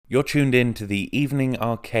You're tuned in to the Evening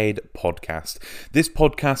Arcade podcast. This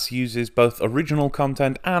podcast uses both original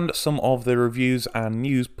content and some of the reviews and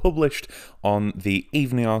news published on the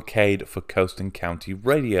Evening Arcade for Coast and County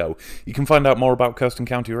Radio. You can find out more about Coast and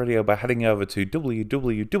County Radio by heading over to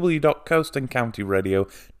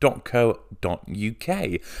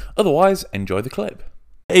www.coastandcountyradio.co.uk. Otherwise, enjoy the clip.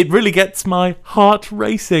 It really gets my heart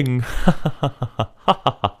racing.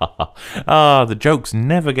 The jokes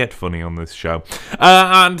never get funny on this show.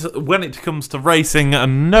 And when it comes to racing,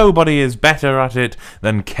 nobody is better at it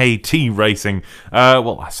than KT Racing.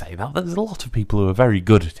 Well, I say that, there's a lot of people who are very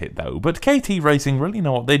good at it, though. But KT Racing really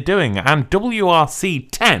know what they're doing. And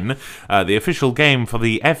WRC10, the official game for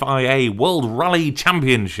the FIA World Rally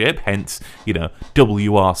Championship, hence,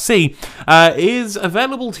 WRC, is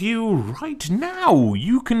available to you right now.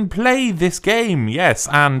 You can play this game, yes.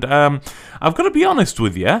 And I've got to be honest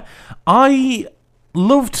with you, I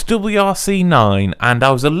loved WRC9 and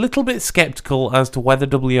I was a little bit sceptical as to whether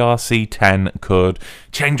WRC10 could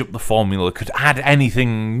change up the formula, could add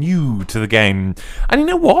anything new to the game. And you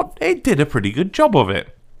know what? It did a pretty good job of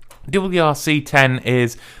it. WRC10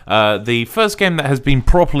 is the first game that has been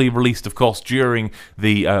properly released, of course, during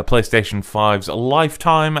the PlayStation 5's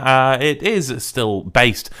lifetime. It is still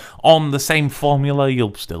based on the same formula.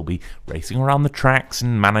 You'll still be racing around the tracks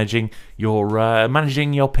and managing your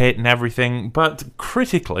pit and everything. But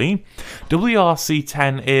critically,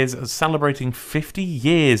 WRC10 is celebrating 50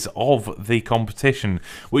 years of the competition,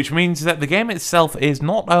 which means that the game itself is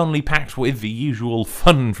not only packed with the usual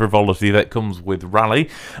fun and frivolity that comes with Rally,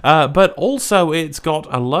 but also it's got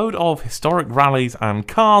a load of historic rallies and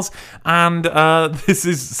cars, and this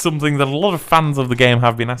is something that a lot of fans of the game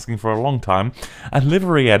have been asking for a long time, a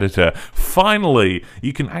livery editor. Finally,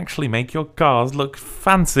 you can actually make your cars look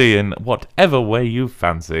fancy in whatever way you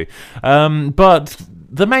fancy. But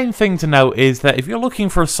the main thing to note is that if you're looking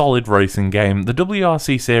for a solid racing game, the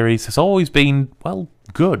WRC series has always been, well,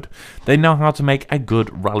 good. They know how to make a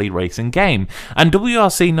good rally racing game. And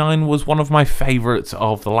WRC9 was one of my favourites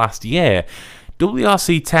of the last year.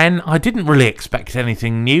 WRC10, I didn't really expect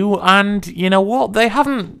anything new, and you know what? They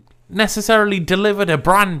haven't necessarily delivered a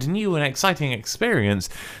brand new and exciting experience.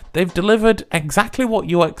 They've delivered exactly what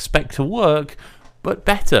you expect to work, but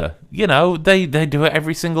better. They do it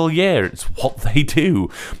every single year. It's what they do.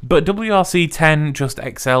 But WRC10 just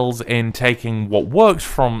excels in taking what worked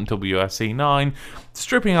from WRC9,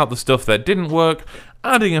 stripping out the stuff that didn't work,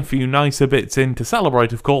 adding a few nicer bits in to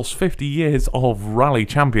celebrate, of course, 50 years of rally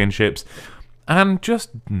championships, and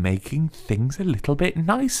just making things a little bit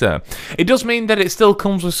nicer. It does mean that it still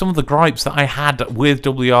comes with some of the gripes that I had with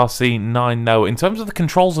WRC9, though. In terms of the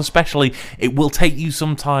controls especially, it will take you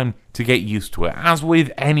some time to get used to it. As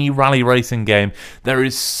with any rally racing game, there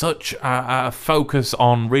is such a focus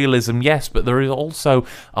on realism, yes, but there is also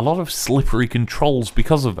a lot of slippery controls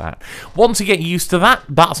because of that. Once you get used to that,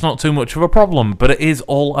 that's not too much of a problem, but it is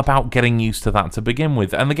all about getting used to that to begin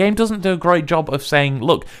with. And the game doesn't do a great job of saying,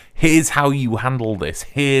 look, here's how you handle this,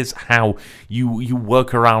 here's how you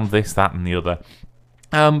work around this, that, and the other.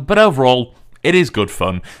 But overall, it is good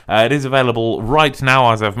fun. It is available right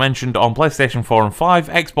now, as I've mentioned, on PlayStation 4 and 5,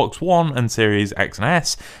 Xbox One and Series X and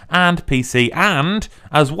S, and PC, and,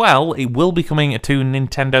 as well, it will be coming to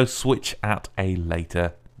Nintendo Switch at a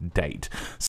later date.